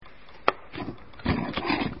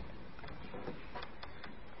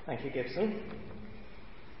Thank you, Gibson.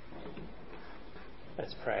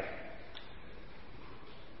 Let's pray.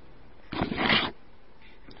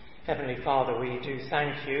 Heavenly Father, we do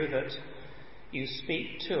thank you that you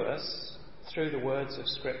speak to us through the words of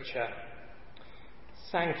Scripture.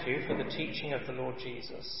 Thank you for the teaching of the Lord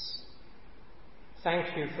Jesus.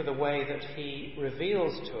 Thank you for the way that he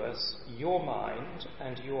reveals to us your mind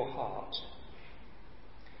and your heart.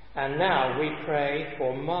 And now we pray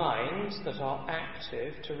for minds that are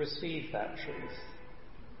active to receive that truth,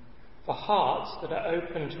 for hearts that are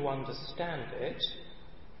open to understand it,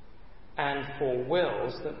 and for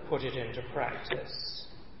wills that put it into practice,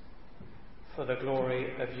 for the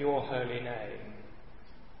glory of your holy name.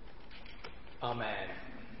 Amen.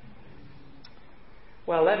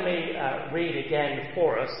 Well, let me read again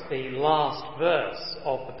for us the last verse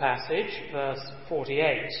of the passage, verse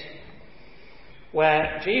 48,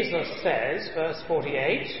 where Jesus says, verse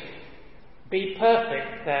 48, "Be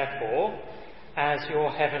perfect, therefore, as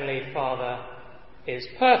your heavenly Father is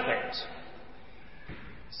perfect."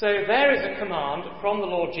 So there is a command from the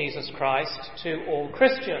Lord Jesus Christ to all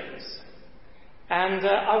Christians. And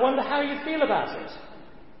I wonder how you feel about it.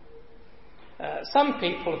 Some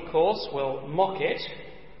people, of course, will mock it.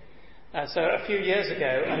 So a few years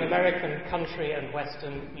ago, an American country and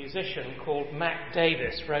western musician called Mac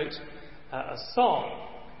Davis wrote a song.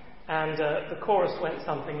 And the chorus went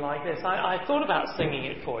something like this. I thought about singing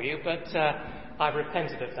it for you, but I've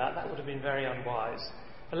repented of that. That would have been very unwise.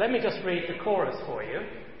 But let me just read the chorus for you.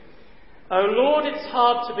 "Oh Lord, it's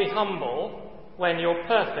hard to be humble when you're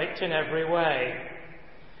perfect in every way.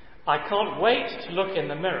 I can't wait to look in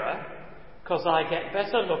the mirror, 'cause I get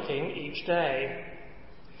better looking each day.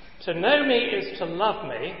 To know me is to love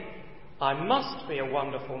me. I must be a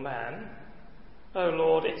wonderful man. Oh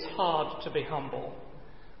Lord, it's hard to be humble,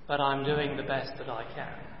 but I'm doing the best that I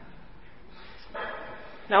can."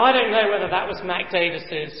 Now, I don't know whether that was Mac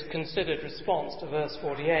Davis's considered response to verse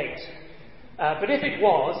 48. But if it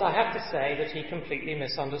was, I have to say that he completely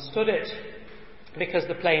misunderstood it, because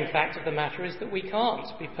the plain fact of the matter is that we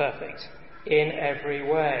can't be perfect in every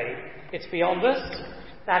way. It's beyond us.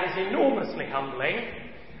 That is enormously humbling.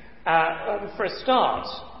 For a start,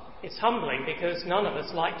 it's humbling because none of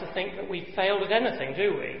us like to think that we've failed at anything,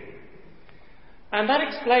 do we? And that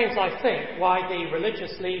explains, I think, why the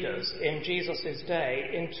religious leaders in Jesus'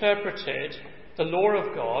 day interpreted the law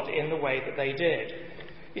of God in the way that they did.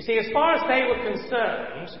 You see, as far as they were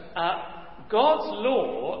concerned, God's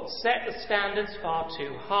law set the standards far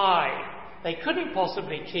too high. They couldn't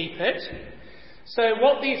possibly keep it. So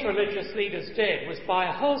what these religious leaders did was, by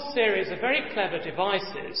a whole series of very clever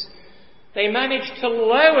devices, they managed to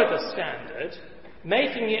lower the standard,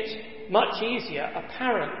 making it much easier,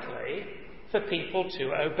 apparently, for people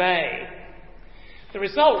to obey. The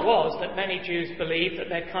result was that many Jews believed that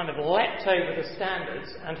they'd kind of leapt over the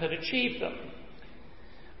standards and had achieved them.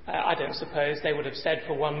 I don't suppose they would have said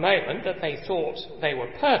for one moment that they thought they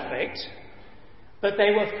were perfect, but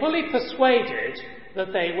they were fully persuaded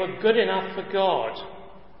that they were good enough for God.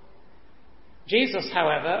 Jesus,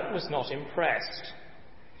 however, was not impressed.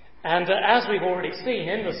 And as we've already seen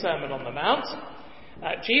in the Sermon on the Mount,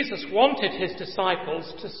 Jesus wanted his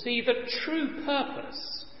disciples to see the true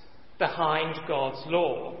purpose behind God's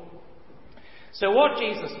law. So what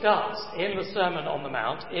Jesus does in the Sermon on the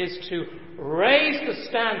Mount is to raise the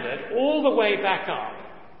standard all the way back up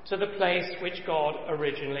to the place which God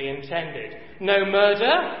originally intended. No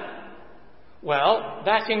murder? Well,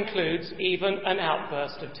 that includes even an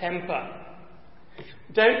outburst of temper.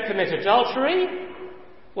 Don't commit adultery?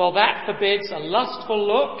 Well, that forbids a lustful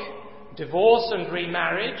look, divorce and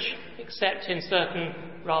remarriage, except in certain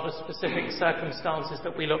rather specific circumstances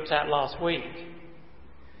that we looked at last week.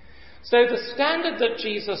 So the standard that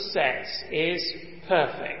Jesus sets is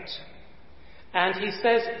perfect. And he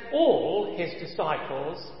says all his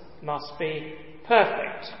disciples must be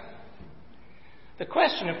perfect. The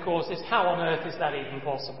question, of course, is how on earth is that even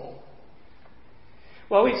possible?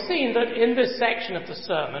 Well, we've seen that in this section of the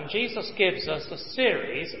sermon, Jesus gives us a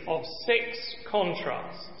series of 6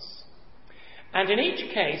 contrasts. And in each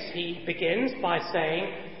case, he begins by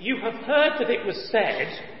saying, "You have heard that it was said,"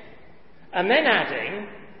 and then adding,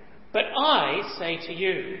 "But I say to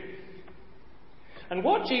you." And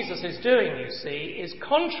what Jesus is doing, you see, is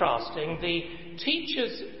contrasting the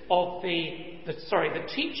teaching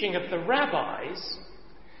of the rabbis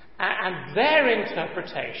and their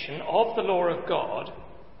interpretation of the law of God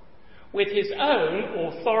with his own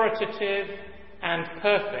authoritative and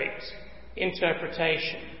perfect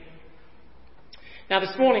interpretation. Now,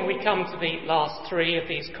 this morning we come to the last 3 of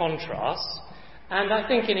these contrasts, and I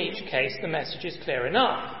think in each case the message is clear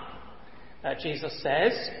enough. Jesus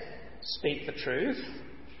says, speak the truth.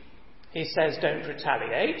 He says, don't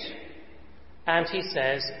retaliate. And he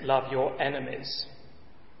says, love your enemies.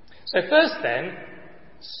 So first then,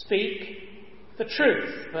 speak the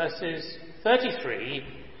truth, verses 33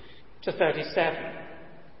 to 37.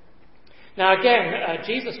 Now again,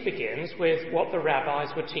 Jesus begins with what the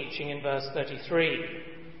rabbis were teaching in verse 33.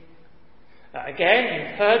 Again,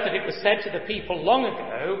 you've heard that it was said to the people long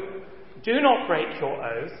ago, do not break your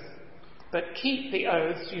oath, but keep the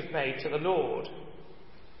oaths you've made to the Lord.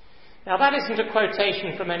 Now that isn't a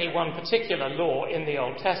quotation from any one particular law in the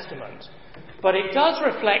Old Testament, but it does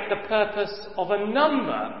reflect the purpose of a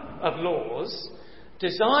number of laws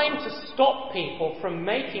designed to stop people from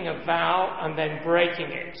making a vow and then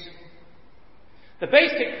breaking it. The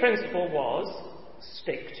basic principle was,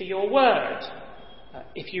 stick to your word.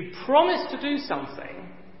 If you promise to do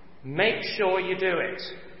something, make sure you do it.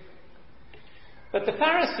 But the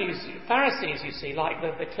Pharisees, you see, like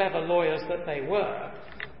the clever lawyers that they were,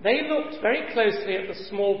 they looked very closely at the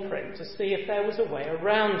small print to see if there was a way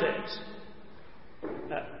around it.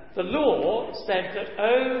 The law said that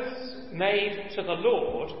oaths made to the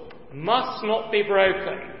Lord must not be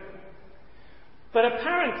broken. But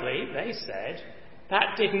apparently, they said,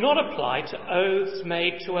 that did not apply to oaths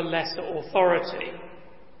made to a lesser authority.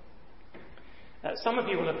 Some of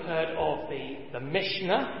you will have heard of the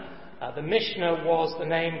Mishnah. The Mishnah was the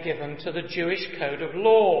name given to the Jewish code of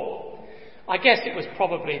law. I guess it was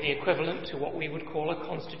probably the equivalent to what we would call a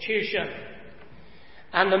constitution.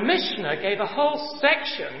 And the Mishnah gave a whole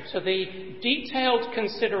section to the detailed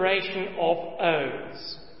consideration of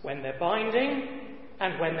oaths, when they're binding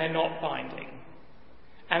and when they're not binding.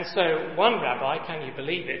 And so one rabbi, can you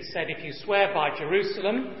believe it, said if you swear by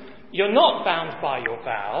Jerusalem, you're not bound by your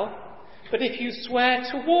vow, but if you swear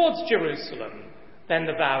towards Jerusalem, then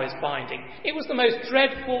the vow is binding. It was the most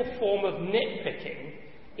dreadful form of nitpicking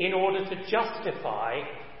in order to justify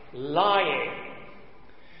lying.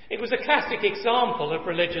 It was a classic example of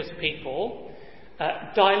religious people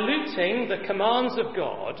diluting the commands of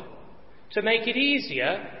God to make it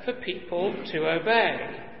easier for people to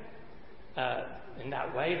obey. In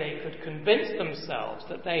that way, they could convince themselves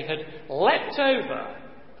that they had leapt over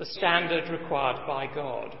the standard required by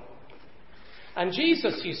God. And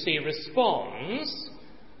Jesus, you see, responds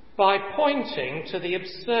by pointing to the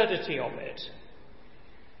absurdity of it.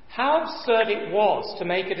 How absurd it was to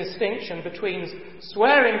make a distinction between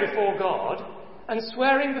swearing before God and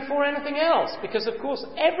swearing before anything else, because of course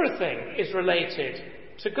everything is related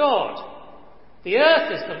to God. The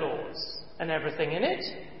earth is the Lord's and everything in it.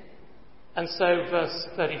 And so verse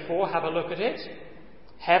 34, have a look at it.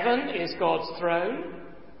 Heaven is God's throne.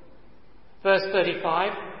 Verse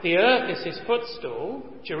 35, the earth is his footstool,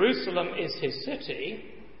 Jerusalem is his city.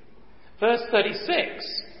 Verse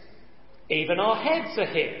 36, even our heads are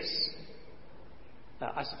his.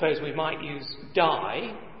 I suppose we might use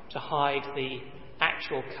dye to hide the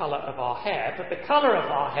actual colour of our hair, but the colour of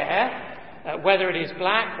our hair, whether it is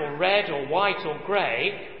black or red or white or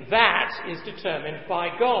grey, that is determined by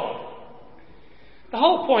God. The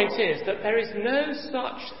whole point is that there is no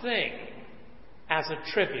such thing as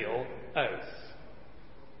a trivial oath.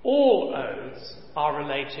 All oaths are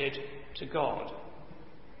related to God.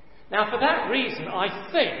 Now, for that reason, I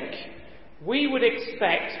think we would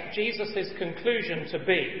expect Jesus' conclusion to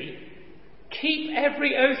be, keep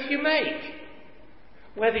every oath you make.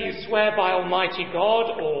 Whether you swear by Almighty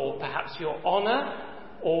God, or perhaps your honour,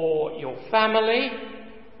 or your family,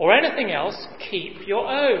 or anything else, keep your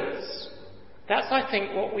oaths. That's, I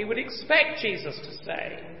think, what we would expect Jesus to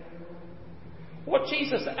say. What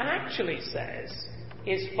Jesus actually says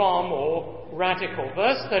is far more radical.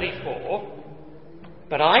 Verse 34,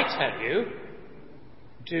 but I tell you,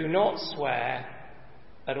 do not swear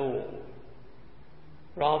at all.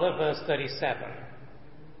 Rather, verse 37,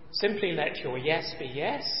 simply let your yes be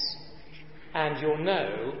yes and your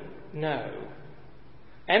no, no.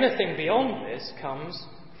 Anything beyond this comes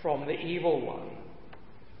from the evil one.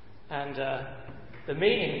 And the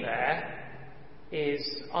meaning there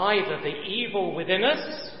is either the evil within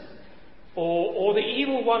us or the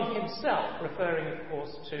evil one himself, referring, of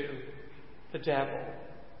course, to the devil.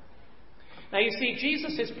 Now, you see,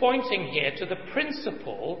 Jesus is pointing here to the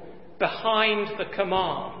principle behind the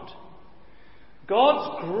command.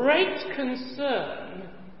 God's great concern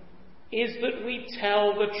is that we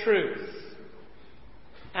tell the truth.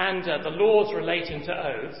 And the laws relating to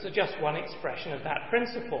oaths are just one expression of that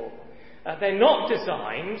principle. They're not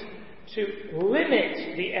designed to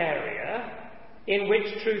limit the area in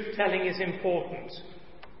which truth-telling is important.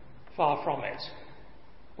 Far from it.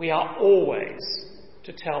 We are always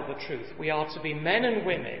to tell the truth. We are to be men and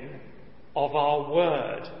women of our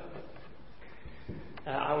word.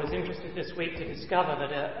 I was interested this week to discover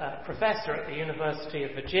that a professor at the University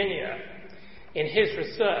of Virginia, in his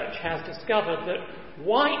research, has discovered that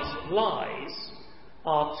white lies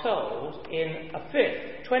are told in a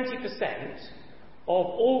fifth, 20%, of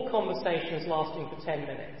all conversations lasting for 10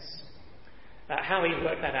 minutes. How he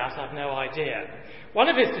worked that out, I've no idea. One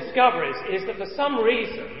of his discoveries is that for some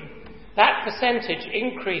reason, that percentage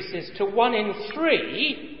increases to 1 in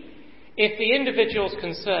 3 if the individuals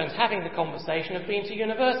concerned having the conversation have been to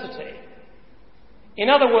university. In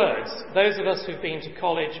other words, those of us who've been to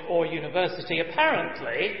college or university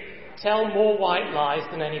apparently tell more white lies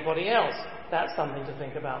than anybody else. That's something to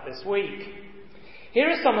think about this week. Here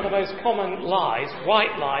are some of the most common lies,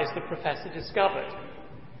 white lies, the professor discovered.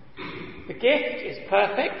 The gift is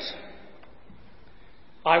perfect.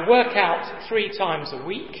 I work out 3 times a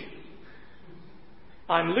week.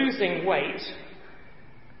 I'm losing weight.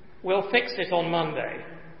 We'll fix it on Monday.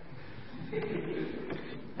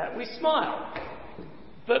 We smile.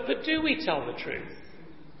 But do we tell the truth?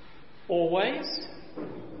 Always?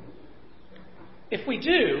 If we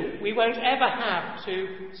do, we won't ever have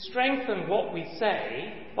to strengthen what we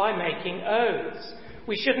say by making oaths.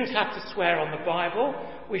 We shouldn't have to swear on the Bible.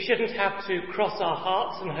 We shouldn't have to cross our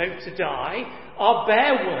hearts and hope to die. Our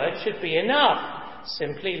bare word should be enough.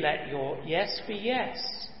 Simply let your yes be yes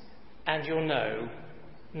and your no,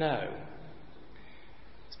 no.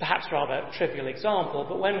 It's perhaps a rather trivial example,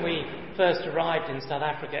 but when we first arrived in South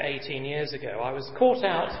Africa 18 years ago, I was caught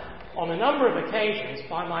out on a number of occasions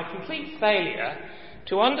by my complete failure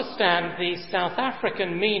to understand the South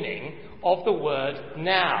African meaning of the word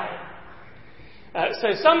now.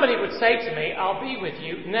 So somebody would say to me, I'll be with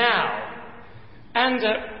you now. And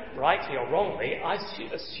rightly or wrongly, I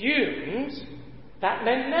assumed that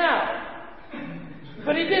meant now.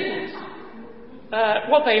 But it didn't.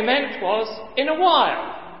 What they meant was in a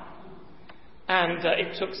while. And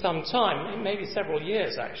it took some time, maybe several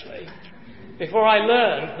years actually, before I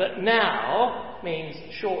learned that now means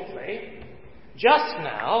shortly, just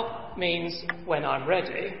now means when I'm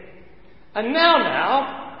ready, and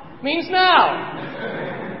now means now.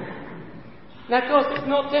 Now, of course, it's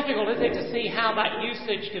not difficult, is it, to see how that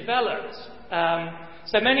usage developed.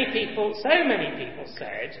 So many people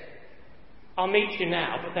said, I'll meet you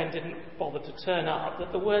now, but then didn't bother to turn up,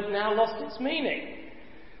 that the word now lost its meaning.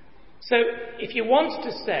 So if you wanted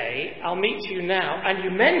to say, I'll meet you now, and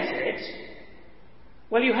you meant it,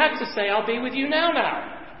 well, you had to say, I'll be with you now.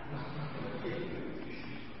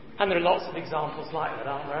 And there are lots of examples like that,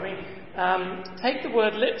 aren't there? I mean, take the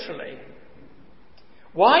word literally.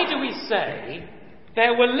 Why do we say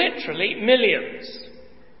there were literally millions?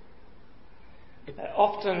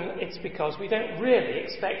 Often it's because we don't really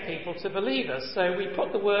expect people to believe us, so we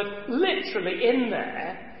put the word literally in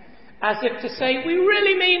there as if to say, we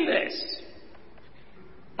really mean this.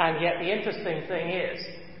 And yet the interesting thing is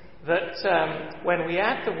that when we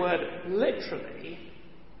add the word literally,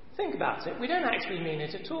 think about it, we don't actually mean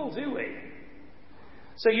it at all, do we?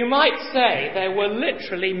 So you might say there were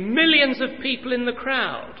literally millions of people in the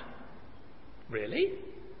crowd. Really?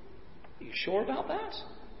 Are you sure about that?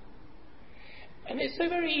 And it's so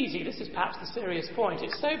very easy, this is perhaps the serious point,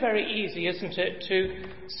 it's so very easy, isn't it, to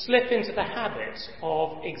slip into the habit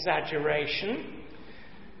of exaggeration,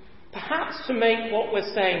 perhaps to make what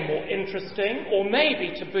we're saying more interesting, or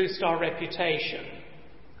maybe to boost our reputation.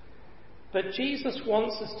 But Jesus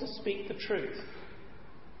wants us to speak the truth,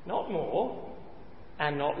 not more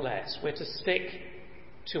and not less. We're to stick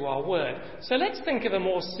to our word. So let's think of a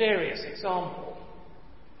more serious example.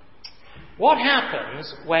 What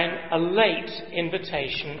happens when a late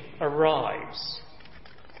invitation arrives?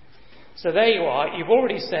 So there you are. You've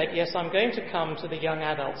already said, yes, I'm going to come to the young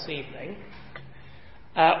adults' evening.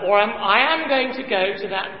 Or I am going to go to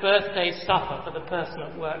that birthday supper for the person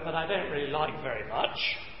at work that I don't really like very much.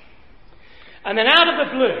 And then out of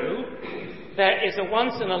the blue, there is a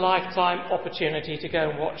once-in-a-lifetime opportunity to go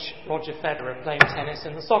and watch Roger Federer playing tennis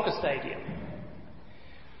in the soccer stadium.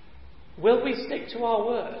 Will we stick to our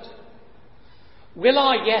word? Will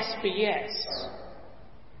our yes be yes?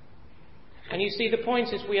 And you see, the point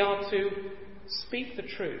is we are to speak the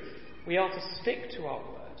truth. We are to stick to our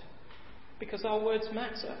word, because our words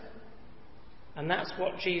matter. And that's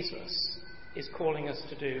what Jesus is calling us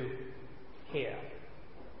to do here.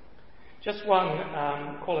 Just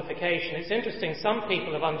one qualification. It's interesting, some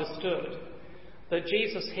people have understood that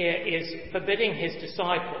Jesus here is forbidding his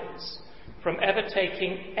disciples from ever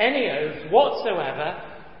taking any oath whatsoever,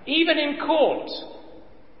 even in court,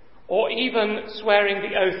 or even swearing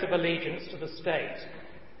the oath of allegiance to the state.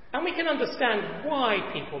 And we can understand why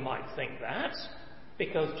people might think that,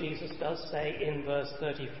 because Jesus does say in verse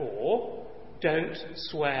 34, don't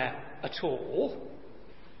swear at all.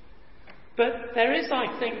 But there is,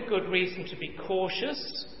 I think, good reason to be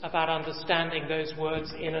cautious about understanding those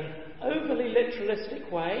words in an overly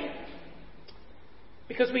literalistic way,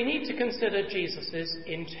 because we need to consider Jesus'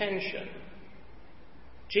 intention.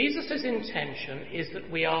 Jesus' intention is that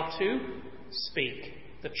we are to speak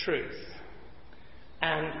the truth,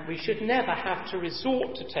 and we should never have to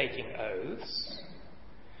resort to taking oaths.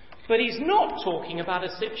 But he's not talking about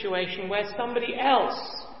a situation where somebody else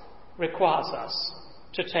requires us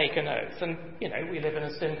to take an oath. And, we live in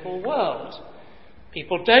a sinful world.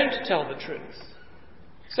 People don't tell the truth.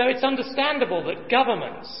 So it's understandable that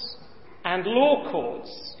governments and law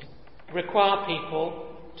courts require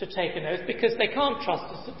people to take an oath because they can't trust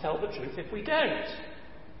us to tell the truth if we don't.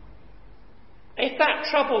 If that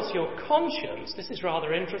troubles your conscience, this is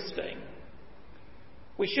rather interesting.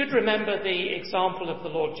 We should remember the example of the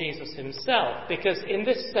Lord Jesus himself, because in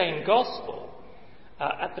this same gospel,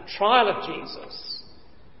 at the trial of Jesus,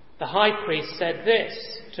 the high priest said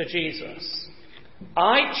this to Jesus,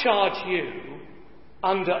 I charge you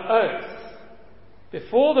under oath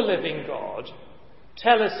before the living God,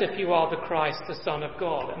 tell us if you are the Christ, the Son of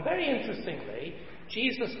God. And very interestingly,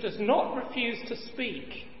 Jesus does not refuse to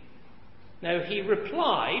speak. No, he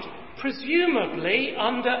replied, presumably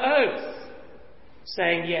under oath,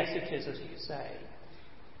 saying, yes, it is as you say.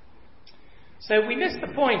 So we miss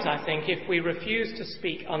the point, I think, if we refuse to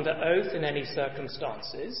speak under oath in any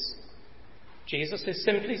circumstances. Jesus is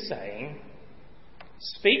simply saying,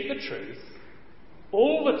 speak the truth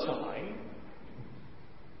all the time,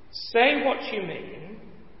 say what you mean,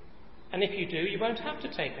 and if you do, you won't have to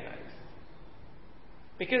take an oath.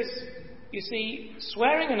 Because, you see,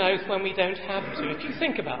 swearing an oath when we don't have to, if you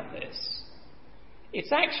think about this,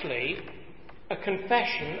 it's actually a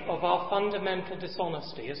confession of our fundamental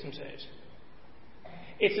dishonesty, isn't it?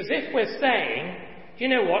 It's as if we're saying, you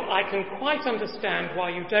know what, I can quite understand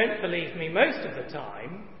why you don't believe me most of the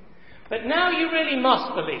time, but now you really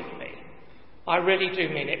must believe me. I really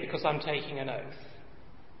do mean it because I'm taking an oath.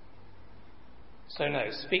 So no,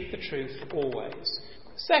 speak the truth always.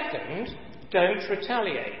 Second, don't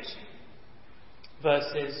retaliate.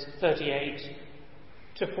 Verses 38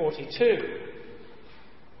 to 42.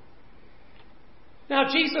 Now,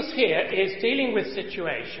 Jesus here is dealing with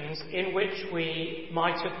situations in which we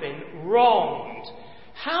might have been wronged.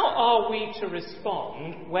 How are we to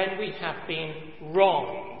respond when we have been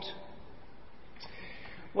wronged?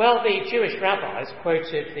 Well, the Jewish rabbis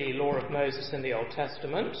quoted the law of Moses in the Old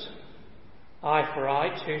Testament, eye for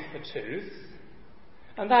eye, tooth for tooth.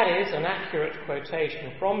 And that is an accurate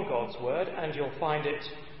quotation from God's word, and you'll find it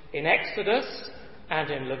in Exodus and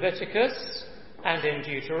in Leviticus and in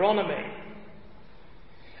Deuteronomy.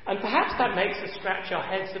 And perhaps that makes us scratch our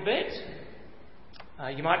heads a bit.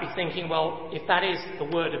 You might be thinking, well, if that is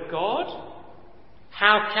the word of God,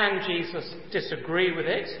 how can Jesus disagree with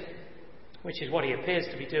it? Which is what he appears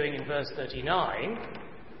to be doing in verse 39,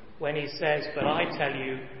 when he says, but I tell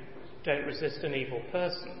you, don't resist an evil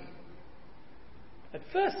person. At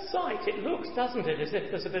first sight, it looks, doesn't it, as if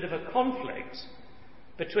there's a bit of a conflict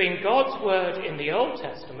between God's word in the Old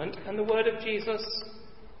Testament and the word of Jesus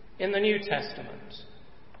in the New Testament.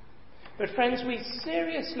 But friends, we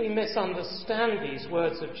seriously misunderstand these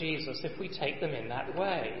words of Jesus if we take them in that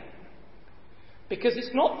way. Because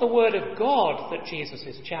it's not the word of God that Jesus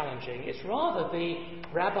is challenging, it's rather the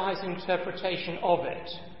rabbi's interpretation of it.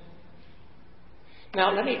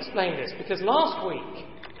 Now, let me explain this, because last week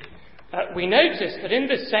we noticed that in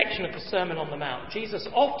this section of the Sermon on the Mount, Jesus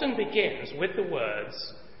often begins with the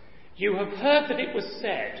words, you have heard that it was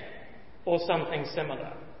said, or something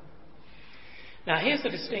similar. Now, here's the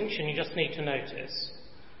distinction you just need to notice.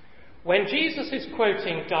 When Jesus is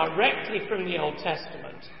quoting directly from the Old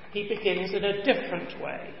Testament, he begins in a different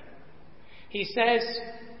way. He says,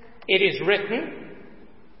 it is written,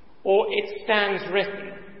 or it stands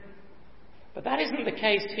written. But that isn't the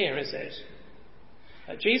case here, is it?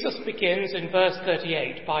 Jesus begins in verse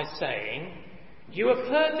 38 by saying, you have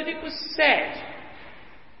heard that it was said.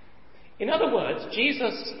 In other words,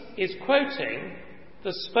 Jesus is quoting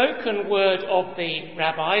the spoken word of the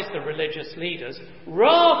rabbis, the religious leaders,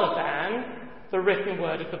 rather than the written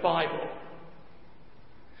word of the Bible.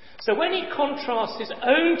 So when he contrasts his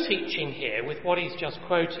own teaching here with what he's just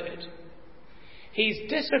quoted, he's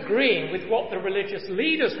disagreeing with what the religious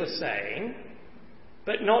leaders were saying,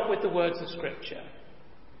 but not with the words of Scripture.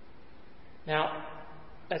 Now,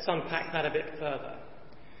 let's unpack that a bit further.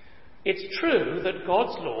 It's true that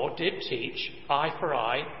God's law did teach eye for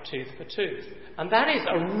eye, tooth for tooth. And that is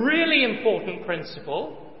a really important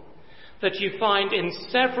principle, that you find in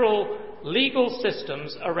several legal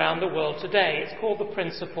systems around the world today. It's called the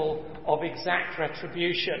principle of exact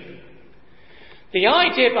retribution. The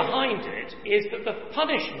idea behind it is that the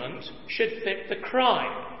punishment should fit the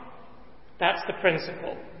crime. That's the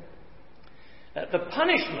principle. The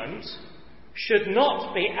punishment should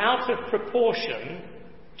not be out of proportion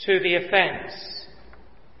to the offence.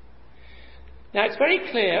 Now, it's very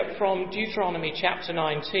clear from Deuteronomy chapter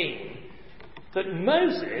 19 that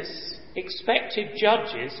Moses expected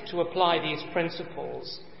judges to apply these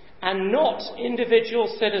principles and not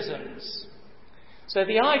individual citizens. So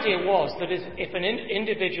the idea was that if an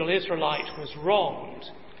individual Israelite was wronged,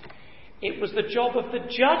 it was the job of the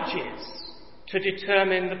judges to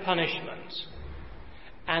determine the punishment.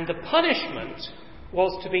 And the punishment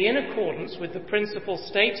was to be in accordance with the principle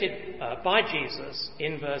stated by Jesus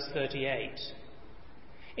in verse 38.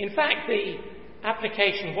 In fact, the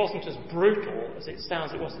application wasn't as brutal as it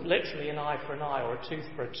sounds. It wasn't literally an eye for an eye or a tooth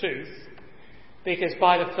for a tooth, because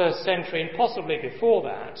by the first century, and possibly before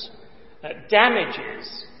that,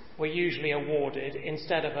 damages were usually awarded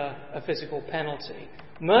instead of a physical penalty.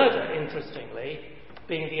 Murder, interestingly,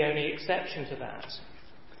 being the only exception to that.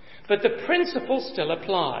 But the principle still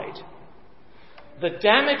applied. The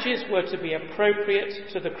damages were to be appropriate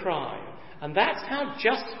to the crime, and that's how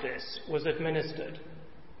justice was administered.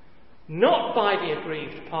 Not by the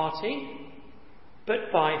aggrieved party,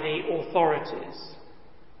 but by the authorities.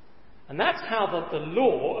 And that's how the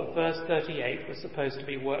law of verse 38 was supposed to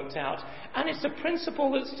be worked out. And it's a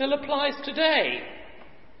principle that still applies today.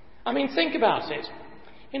 I mean, think about it.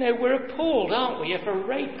 We're appalled, aren't we, if a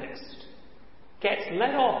rapist gets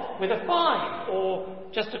let off with a fine or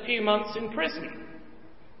just a few months in prison.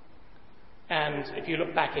 And if you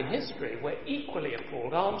look back in history, we're equally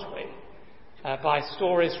appalled, aren't we, by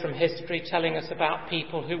stories from history telling us about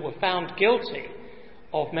people who were found guilty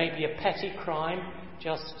of maybe a petty crime,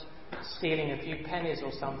 just stealing a few pennies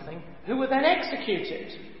or something, who were then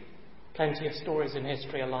executed. Plenty of stories in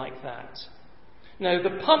history are like that. No,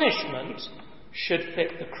 the punishment should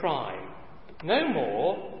fit the crime. No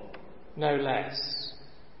more, no less.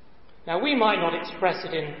 Now, we might not express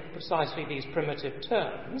it in precisely these primitive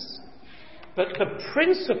terms, but the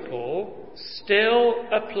principle still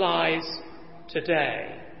applies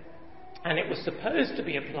today. And it was supposed to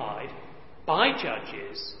be applied by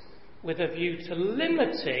judges with a view to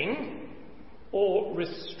limiting or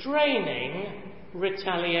restraining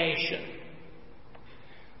retaliation.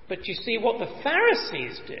 But you see, what the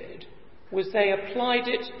Pharisees did was they applied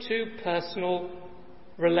it to personal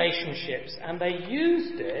relationships, and they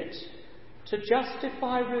used it to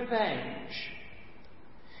justify revenge.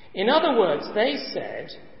 In other words, they said,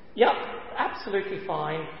 yep, absolutely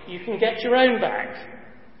fine, you can get your own back,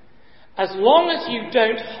 as long as you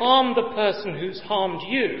don't harm the person who's harmed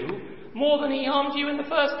you more than he harmed you in the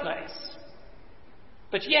first place.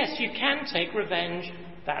 But yes, you can take revenge,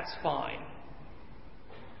 that's fine.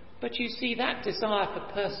 But you see, that desire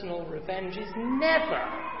for personal revenge is never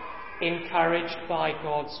encouraged by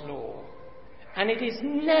God's law. And it is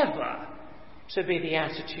never to be the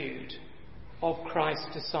attitude of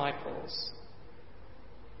Christ's disciples.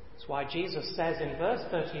 That's why Jesus says in verse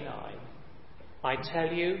 39, I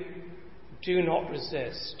tell you, do not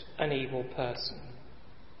resist an evil person.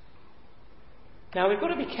 Now, we've got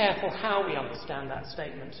to be careful how we understand that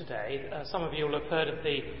statement today. Some of you will have heard of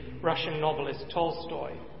the Russian novelist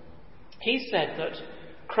Tolstoy. He said that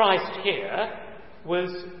Christ here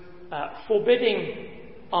was forbidding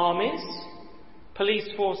armies, police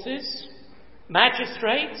forces,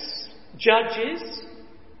 magistrates, judges.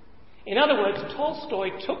 In other words, Tolstoy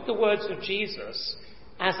took the words of Jesus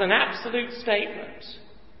as an absolute statement.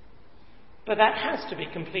 But that has to be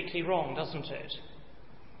completely wrong, doesn't it?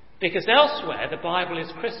 Because elsewhere the Bible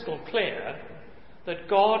is crystal clear that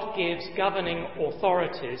God gives governing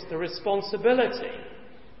authorities the responsibility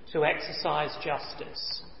to exercise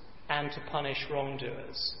justice and to punish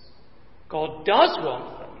wrongdoers. God does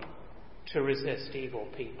want them to resist evil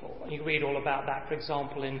people. And you read all about that, for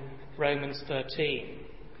example, in Romans 13.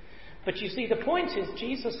 But you see, the point is,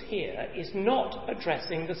 Jesus here is not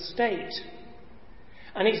addressing the state.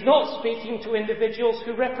 And he's not speaking to individuals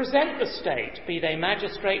who represent the state, be they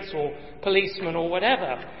magistrates or policemen or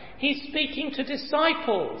whatever. He's speaking to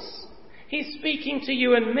disciples. He's speaking to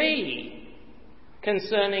you and me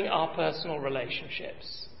concerning our personal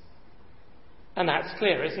relationships. And that's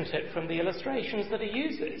clear, isn't it, from the illustrations that he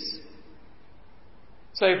uses.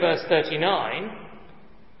 So verse 39,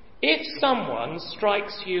 if someone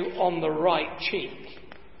strikes you on the right cheek,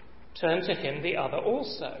 turn to him the other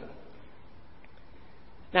also.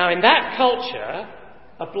 Now, in that culture,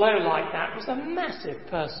 a blow like that was a massive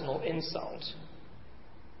personal insult.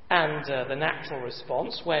 And the natural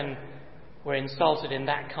response when we're insulted in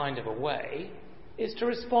that kind of a way is to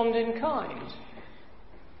respond in kind.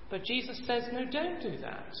 But Jesus says, no, don't do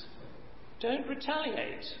that. Don't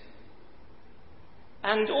retaliate.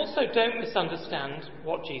 And also don't misunderstand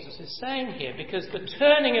what Jesus is saying here, because the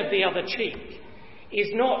turning of the other cheek is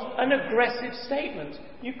not an aggressive statement.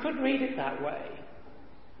 You could read it that way.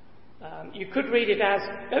 You could read it as,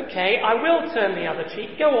 okay, I will turn the other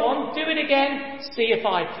cheek. Go on, do it again, see if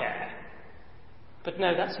I care. But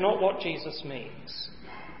no, that's not what Jesus means.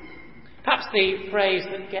 Perhaps the phrase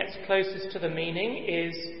that gets closest to the meaning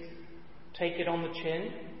is, take it on the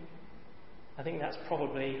chin. I think that's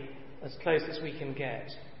probably as close as we can get.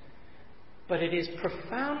 But it is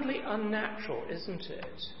profoundly unnatural, isn't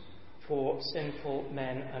it, for sinful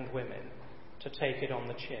men and women to take it on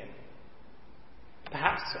the chin.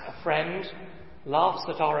 Perhaps a friend laughs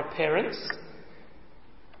at our appearance,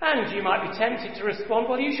 and you might be tempted to respond,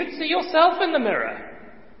 well, you should see yourself in the mirror.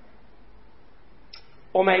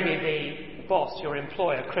 Or maybe the boss, your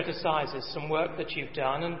employer, criticises some work that you've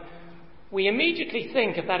done, and we immediately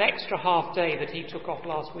think of that extra half day that he took off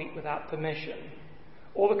last week without permission,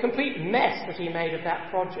 or the complete mess that he made of that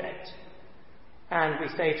project. And we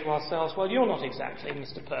say to ourselves, well, you're not exactly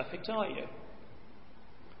Mr. Perfect, are you?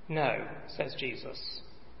 No, says Jesus.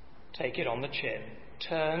 Take it on the chin.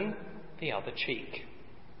 Turn the other cheek.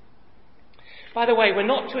 By the way, we're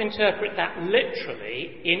not to interpret that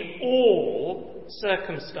literally in all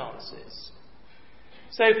circumstances.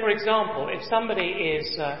 So, for example, if somebody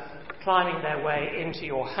is climbing their way into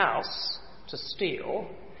your house to steal,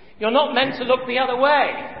 you're not meant to look the other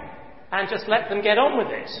way and just let them get on with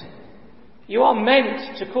it. You are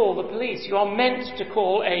meant to call the police. You are meant to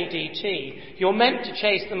call ADT. You're meant to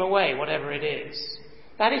chase them away, whatever it is.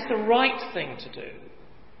 That is the right thing to do.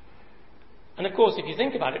 And of course, if you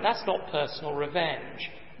think about it, that's not personal revenge.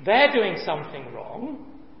 They're doing something wrong,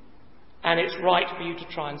 and it's right for you to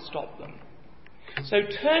try and stop them. So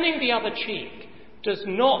turning the other cheek does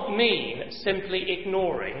not mean simply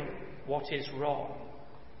ignoring what is wrong.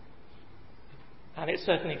 And it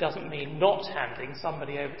certainly doesn't mean not handing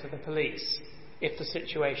somebody over to the police if the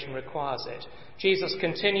situation requires it. Jesus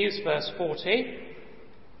continues, verse 40,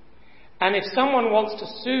 and if someone wants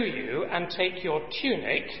to sue you and take your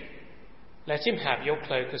tunic, let him have your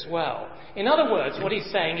cloak as well. In other words, what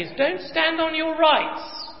he's saying is, don't stand on your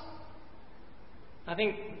rights. I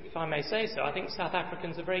think, if I may say so, I think South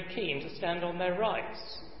Africans are very keen to stand on their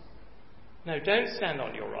rights. No, don't stand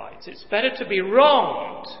on your rights. It's better to be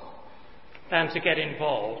wronged than to get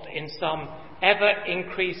involved in some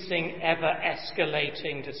ever-increasing,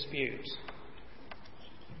 ever-escalating dispute.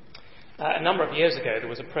 A number of years ago, there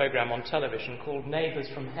was a programme on television called Neighbours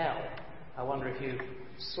from Hell. I wonder if you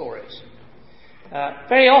saw it.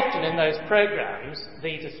 Very often in those programmes,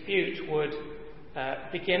 the dispute would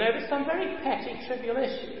begin over some very petty, trivial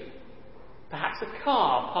issue. Perhaps a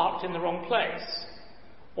car parked in the wrong place,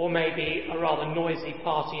 or maybe a rather noisy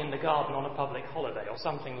party in the garden on a public holiday, or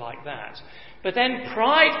something like that. But then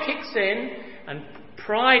pride kicks in, and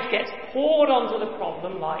pride gets poured onto the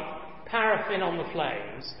problem like paraffin on the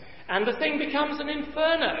flames, and the thing becomes an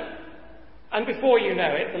inferno. And before you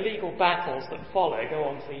know it, the legal battles that follow go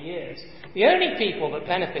on for years. The only people that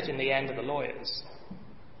benefit in the end are the lawyers.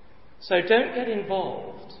 So don't get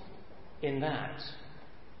involved in that,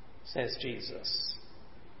 says Jesus.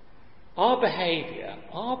 Our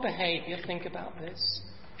behaviour, think about this,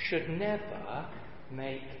 should never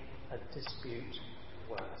make a dispute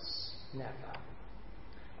worse. Never.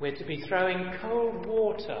 We're to be throwing cold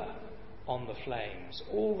water on the flames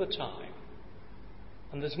all the time.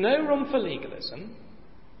 And there's no room for legalism.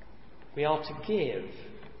 We are to give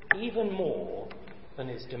even more than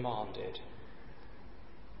is demanded.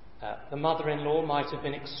 The mother-in-law might have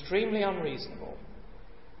been extremely unreasonable.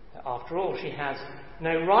 After all, she has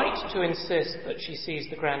no right to insist that she sees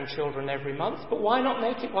the grandchildren every month, but why not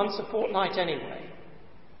make it once a fortnight anyway?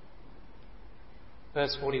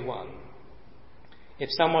 Verse 41. If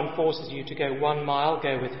someone forces you to go 1 mile,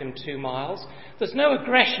 go with him 2 miles. There's no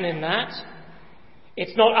aggression in that.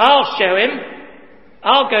 It's not, I'll show him.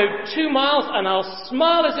 I'll go 2 miles and I'll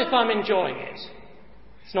smile as if I'm enjoying it.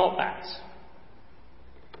 It's not that.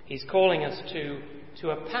 He's calling us to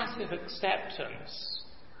a passive acceptance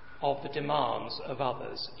of the demands of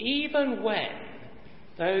others, even when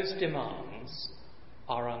those demands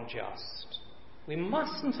are unjust. We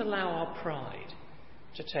mustn't allow our pride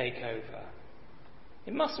to take over.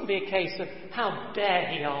 It mustn't be a case of, how dare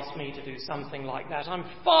he ask me to do something like that? I'm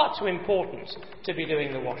far too important to be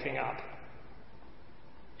doing the washing up.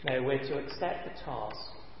 No, we're to accept the task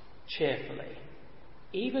cheerfully,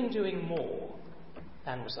 even doing more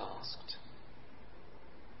than was asked.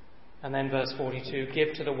 And then verse 42,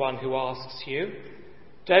 give to the one who asks you.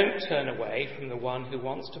 Don't turn away from the one who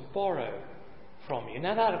wants to borrow from you.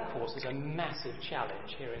 Now that, of course, is a massive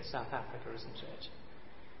challenge here in South Africa, isn't it?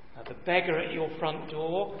 The beggar at your front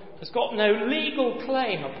door has got no legal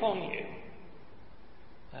claim upon you.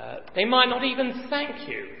 They might not even thank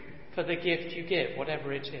you for the gift you give,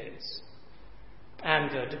 whatever it is.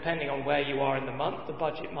 And depending on where you are in the month, the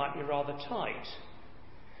budget might be rather tight.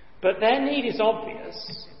 But their need is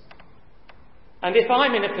obvious. And if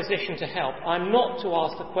I'm in a position to help, I'm not to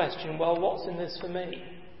ask the question, well, what's in this for me?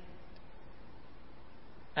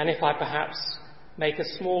 And if I perhaps make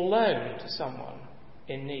a small loan to someone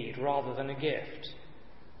in need rather than a gift,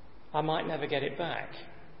 I might never get it back.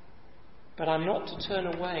 But I'm not to turn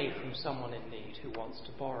away from someone in need who wants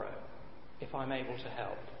to borrow if I'm able to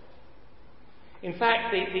help. In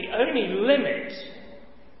fact, the only limit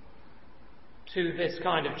to this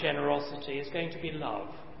kind of generosity is going to be love.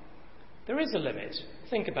 There is a limit.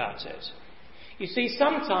 Think about it. You see,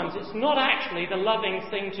 sometimes it's not actually the loving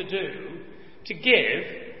thing to do to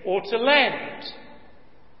give or to lend.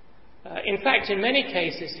 In fact, in many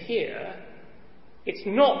cases here, it's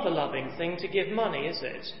not the loving thing to give money, is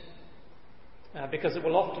it? Because it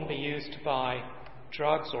will often be used to buy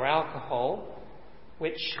drugs or alcohol,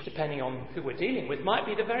 which, depending on who we're dealing with, might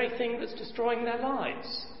be the very thing that's destroying their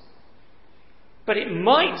lives. But it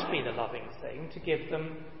might be the loving thing to give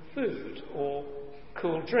them food or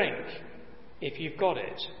cool drink, if you've got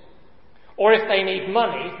it. Or if they need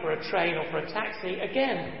money for a train or for a taxi,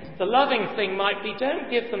 again, the loving thing might be don't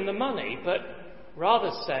give them the money, but rather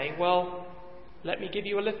say, well, let me give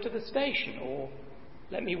you a lift to the station, or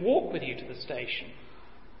let me walk with you to the station.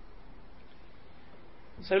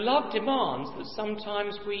 So love demands that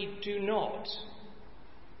sometimes we do not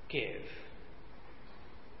give.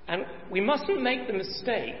 And we mustn't make the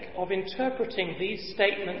mistake of interpreting these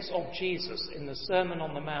statements of Jesus in the Sermon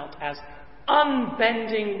on the Mount as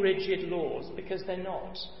unbending, rigid laws, because they're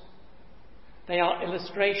not. They are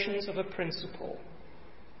illustrations of a principle.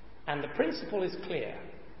 And the principle is clear.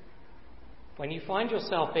 When you find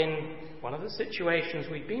yourself in one of the situations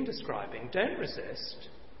we've been describing, don't resist.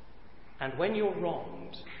 And when you're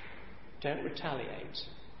wronged, don't retaliate.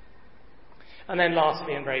 And then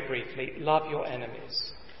lastly, and very briefly, love your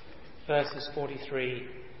enemies. Verses 43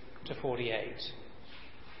 to 48.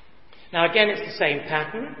 Now again, it's the same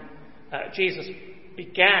pattern. Jesus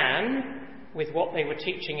began with what they were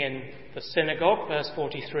teaching in the synagogue, verse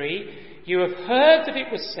 43. You have heard that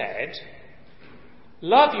it was said,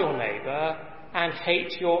 love your neighbour and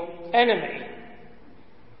hate your enemy.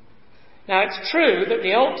 Now it's true that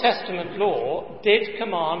the Old Testament law did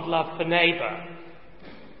command love for neighbour.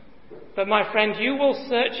 But my friend, you will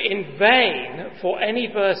search in vain for any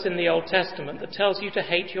verse in the Old Testament that tells you to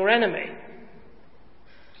hate your enemy.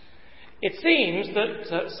 It seems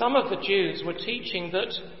that some of the Jews were teaching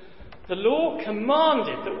that the law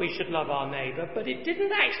commanded that we should love our neighbour, but it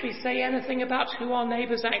didn't actually say anything about who our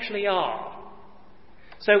neighbours actually are.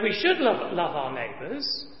 So we should love our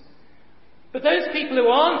neighbours, but those people who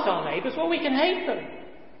aren't our neighbours, well, we can hate them.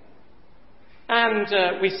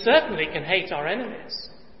 And we certainly can hate our enemies.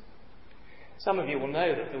 Some of you will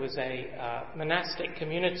know that there was a monastic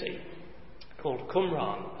community called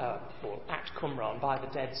Qumran, or at Qumran, by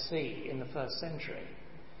the Dead Sea in the 1st century.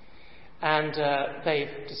 And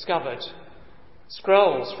they've discovered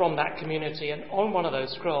scrolls from that community, and on one of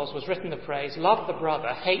those scrolls was written the phrase, love the brother,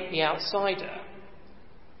 hate the outsider.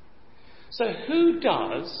 So who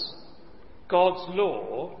does God's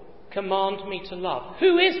law command me to love?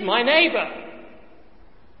 Who is my neighbour?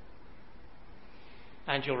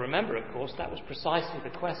 And you'll remember, of course, that was precisely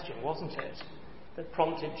the question, wasn't it, that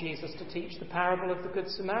prompted Jesus to teach the parable of the Good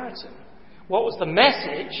Samaritan. What was the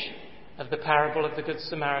message of the parable of the Good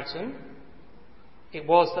Samaritan? It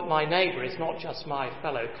was that my neighbour is not just my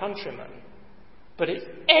fellow countryman, but it's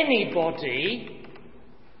anybody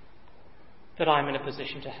that I'm in a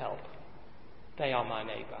position to help. They are my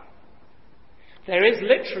neighbour. There is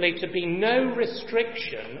literally to be no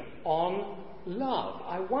restriction on love.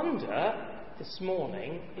 I wonder this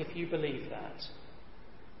morning if you believe that.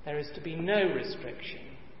 There is to be no restriction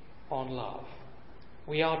on love.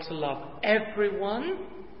 We are to love everyone,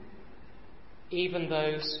 even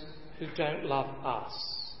those who don't love us.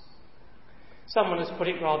 Someone has put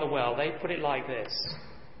it rather well. They put it like this.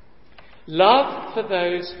 Love for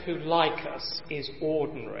those who like us is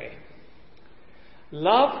ordinary.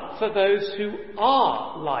 Love for those who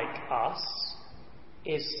are like us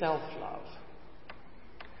is self-love.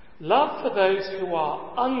 Love for those who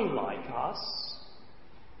are unlike us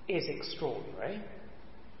is extraordinary.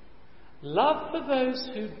 Love for those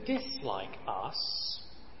who dislike us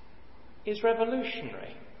is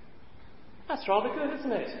revolutionary. That's rather good,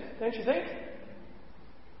 isn't it? Don't you think?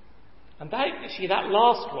 And that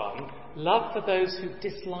last one, love for those who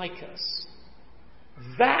dislike us,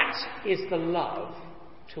 that is the love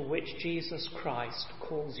to which Jesus Christ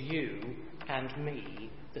calls you and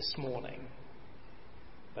me this morning.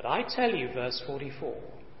 But I tell you, verse 44,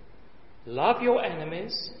 love your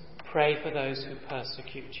enemies, pray for those who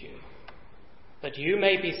persecute you, that you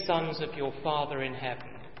may be sons of your Father in heaven.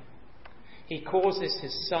 He causes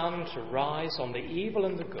his sun to rise on the evil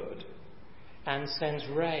and the good, and sends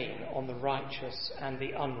rain on the righteous and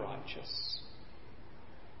the unrighteous.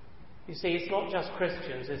 You see, it's not just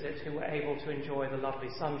Christians, is it, who were able to enjoy the lovely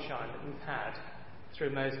sunshine that we've had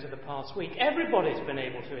through most of the past week. Everybody's been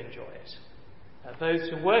able to enjoy it. Those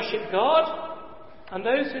who worship God and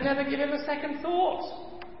those who never give him a second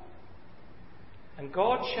thought. And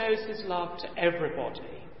God shows his love to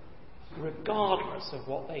everybody, regardless of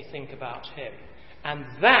what they think about him. And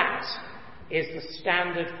that is the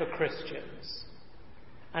standard for Christians.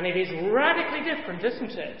 And it is radically different,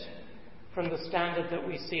 isn't it, from the standard that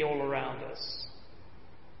we see all around us.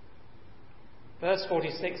 Verse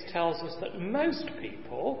 46 tells us that most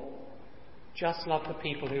people just love the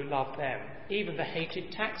people who love them. Even the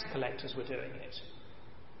hated tax collectors were doing it.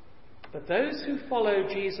 But those who follow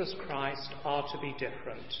Jesus Christ are to be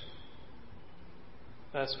different.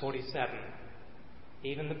 Verse 47,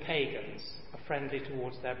 even the pagans are friendly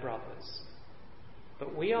towards their brothers.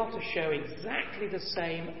 But we are to show exactly the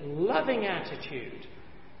same loving attitude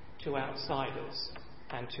to outsiders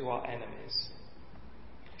and to our enemies.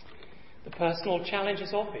 The personal challenge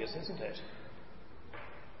is obvious, isn't it?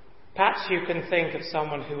 Perhaps you can think of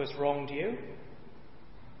someone who has wronged you,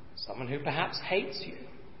 someone who perhaps hates you,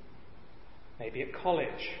 maybe at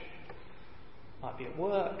college, might be at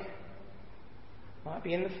work, might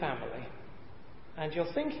be in the family, and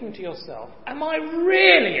you're thinking to yourself, am I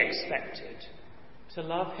really expected to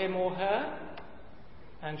love him or her?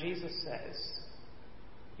 And Jesus says,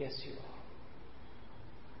 yes, you are.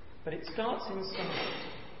 But it starts inside.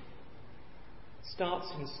 It starts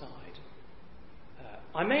inside.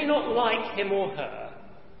 I may not like him or her,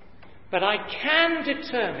 but I can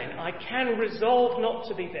determine, I can resolve not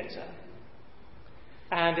to be bitter.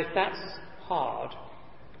 And if that's hard,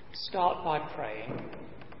 start by praying.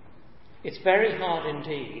 It's very hard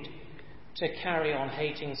indeed to carry on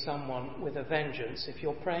hating someone with a vengeance if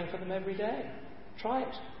you're praying for them every day. Try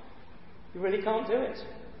it. You really can't do it.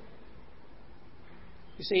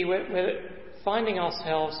 You see, we're finding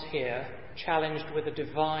ourselves here challenged with a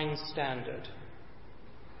divine standard.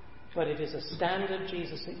 But it is a standard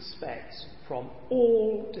Jesus expects from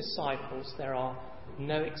all disciples. There are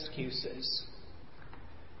no excuses.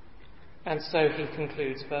 And so he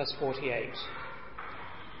concludes verse 48.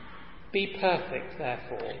 Be perfect,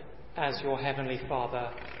 therefore, as your heavenly Father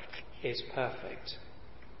is perfect.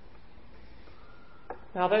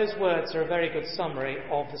 Now, those words are a very good summary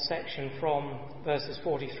of the section from verses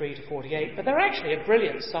 43 to 48, but they're actually a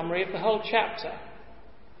brilliant summary of the whole chapter.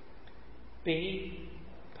 Be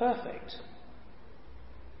perfect.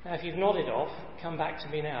 Now, if you've nodded off, come back to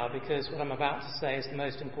me now, because what I'm about to say is the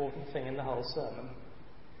most important thing in the whole sermon.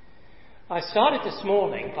 I started this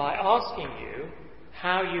morning by asking you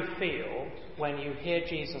how you feel when you hear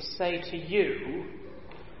Jesus say to you,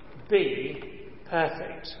 be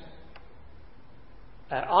perfect.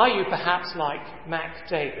 Are you perhaps like Mac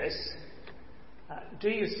Davis? Do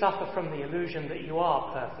you suffer from the illusion that you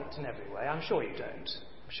are perfect in every way? I'm sure you don't.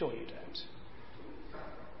 I'm sure you don't.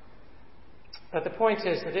 But the point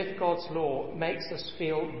is that if God's law makes us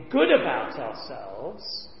feel good about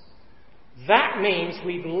ourselves, that means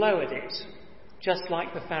we've lowered it, just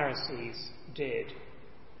like the Pharisees did.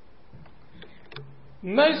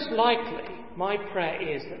 Most likely, my prayer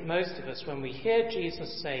is that most of us, when we hear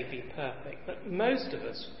Jesus say, be perfect, that most of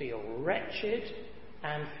us feel wretched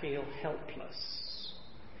and feel helpless.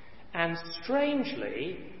 And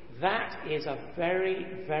strangely, that is a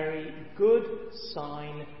very, very good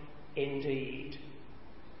sign indeed.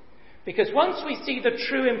 Because once we see the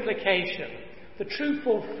true implication, the true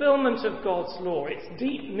fulfillment of God's law, its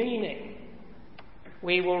deep meaning,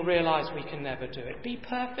 we will realize we can never do it. Be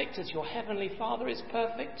perfect as your heavenly Father is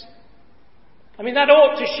perfect. I mean, that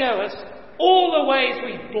ought to show us all the ways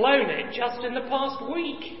we've blown it just in the past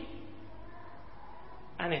week.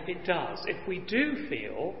 And if it does, if we do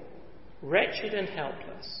feel wretched and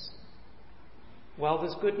helpless, well,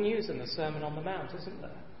 there's good news in the Sermon on the Mount, isn't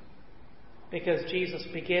there? Because Jesus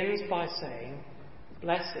begins by saying,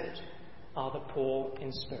 Blessed are the poor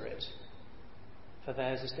in spirit, for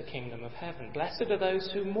theirs is the kingdom of heaven. Blessed are those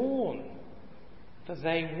who mourn, for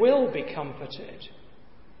they will be comforted.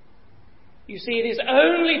 You see, it is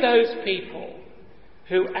only those people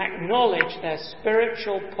who acknowledge their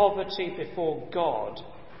spiritual poverty before God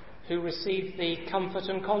who receive the comfort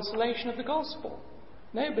and consolation of the gospel.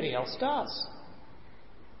 Nobody else does.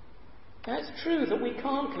 Now, it's true that we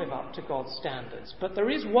can't live up to God's standards, but there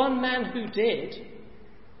is one man who did.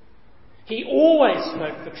 He always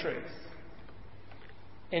spoke the truth.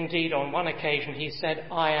 Indeed, on one occasion he said,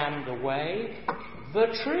 "I am the way, the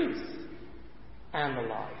truth, and the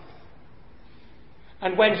life."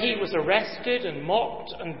 And when he was arrested and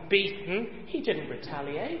mocked and beaten, he didn't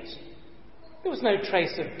retaliate. There was no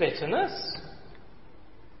trace of bitterness.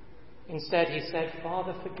 Instead, he said,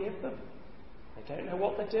 "Father, forgive them. They don't know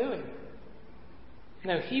what they're doing."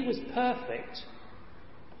 No, he was perfect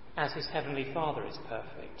as his heavenly Father is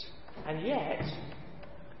perfect. And yet,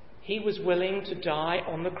 he was willing to die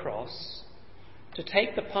on the cross to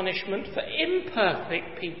take the punishment for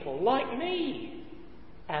imperfect people like me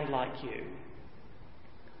and like you.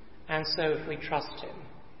 And so if we trust him,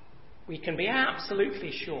 we can be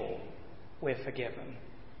absolutely sure we're forgiven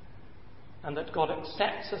and that God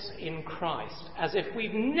accepts us in Christ as if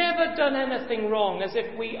we've never done anything wrong, as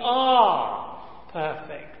if we are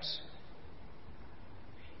perfect.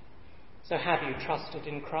 So have you trusted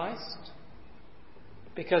in Christ?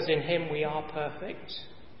 Because in him we are perfect.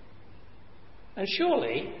 And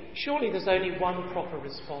surely there's only one proper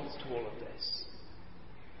response to all of this.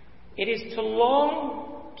 It is to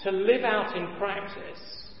long to live out in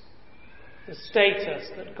practice the status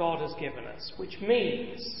that God has given us, which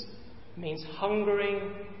means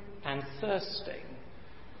hungering and thirsting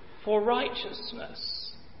for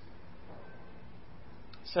righteousness.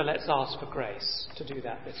 So let's ask for grace to do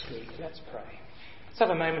that this week. Let's pray. Let's have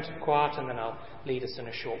a moment of quiet and then I'll lead us in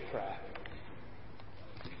a short prayer.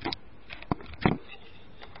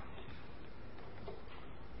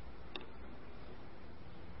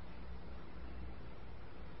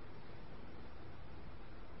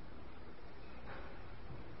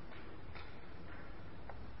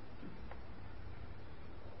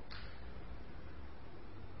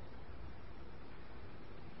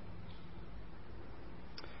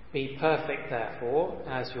 Be perfect, therefore,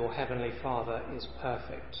 as your heavenly Father is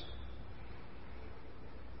perfect.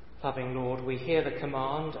 Loving Lord, we hear the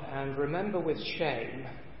command and remember with shame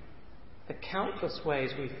the countless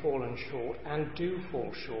ways we've fallen short and do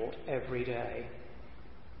fall short every day.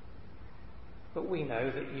 But we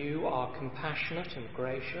know that you are compassionate and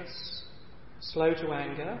gracious, slow to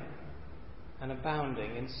anger, and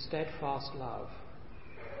abounding in steadfast love.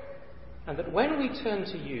 And that when we turn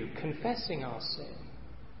to you, confessing our sin,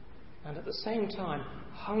 and at the same time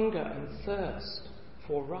hunger and thirst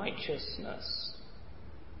for righteousness,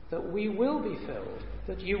 that we will be filled,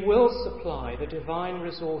 that you will supply the divine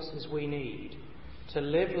resources we need to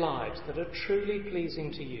live lives that are truly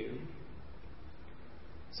pleasing to you.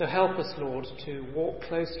 So help us, Lord, to walk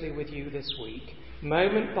closely with you this week,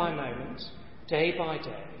 moment by moment, day by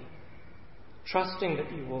day, trusting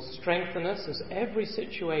that you will strengthen us as every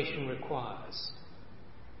situation requires,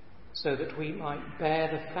 so that we might bear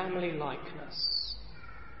the family likeness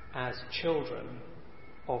as children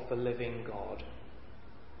of the living God.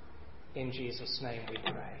 In Jesus' name we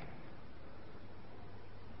pray.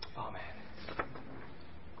 Amen.